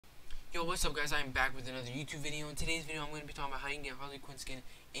Yo, what's up guys? I'm back with another YouTube video. In today's video, I'm going to be talking about how you can get Harley Quinn skin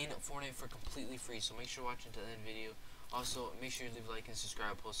in Fortnite for completely free. So make sure to watch until the end of the video. Also, make sure to leave a like and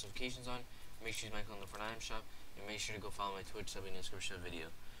subscribe, post notifications on. Make sure you click on the Fortnite shop, and make sure to go follow my Twitch sub in the description of the video.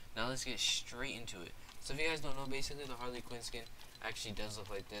 Now let's get straight into it. So if you guys don't know, basically the Harley Quinn skin actually does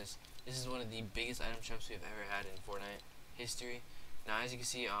look like this. This is one of the biggest item shops we've ever had in Fortnite history. Now as you can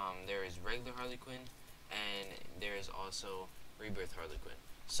see, there is regular Harley Quinn, and there is also Rebirth Harley Quinn.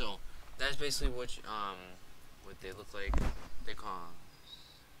 So that's basically what they look like. They cost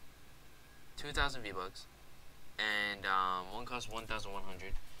 2,000 V-Bucks, and one costs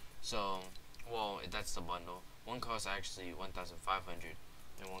 1,100. So, well, that's the bundle. One costs actually 1,500,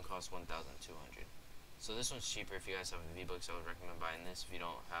 and one costs 1,200. So this one's cheaper. If you guys have V-Bucks, I would recommend buying this if you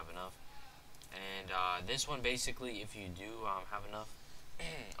don't have enough. And this one, basically, if you do have enough.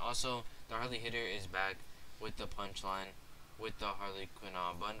 Also, the Harley Hitter is back with the punchline, with the Harley Quinn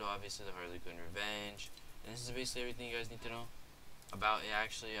bundle, obviously the Harley Quinn Revenge, and this is basically everything you guys need to know about it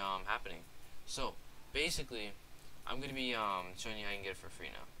actually happening. So basically, I'm gonna be showing you how you can get it for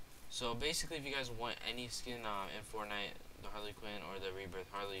free now. So basically, if you guys want any skin in Fortnite, the Harley Quinn or the Rebirth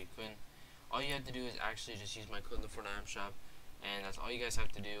Harley Quinn, all you have to do is actually just use my code in the Fortnite shop, and that's all you guys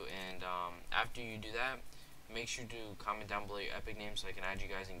have to do. And after you do that, make sure to comment down below your epic name so I can add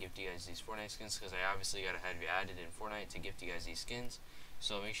you guys and gift you guys these Fortnite skins, because I obviously gotta have you added in Fortnite to gift you guys these skins.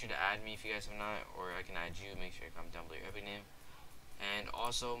 So make sure to add me if you guys have not, or I can add you. Make sure you comment down below your epic name. And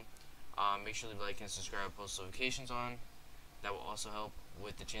also, make sure to like and subscribe, post notifications on. That will also help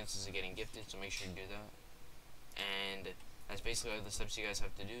with the chances of getting gifted, so make sure to do that. And that's basically all the steps you guys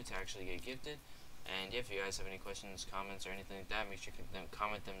have to do to actually get gifted. And yeah, if you guys have any questions, comments, or anything like that, make sure to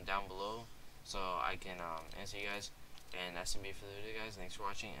comment them down below so I can answer you guys. And that's gonna be it for the video, guys. Thanks for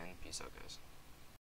watching, and peace out, guys.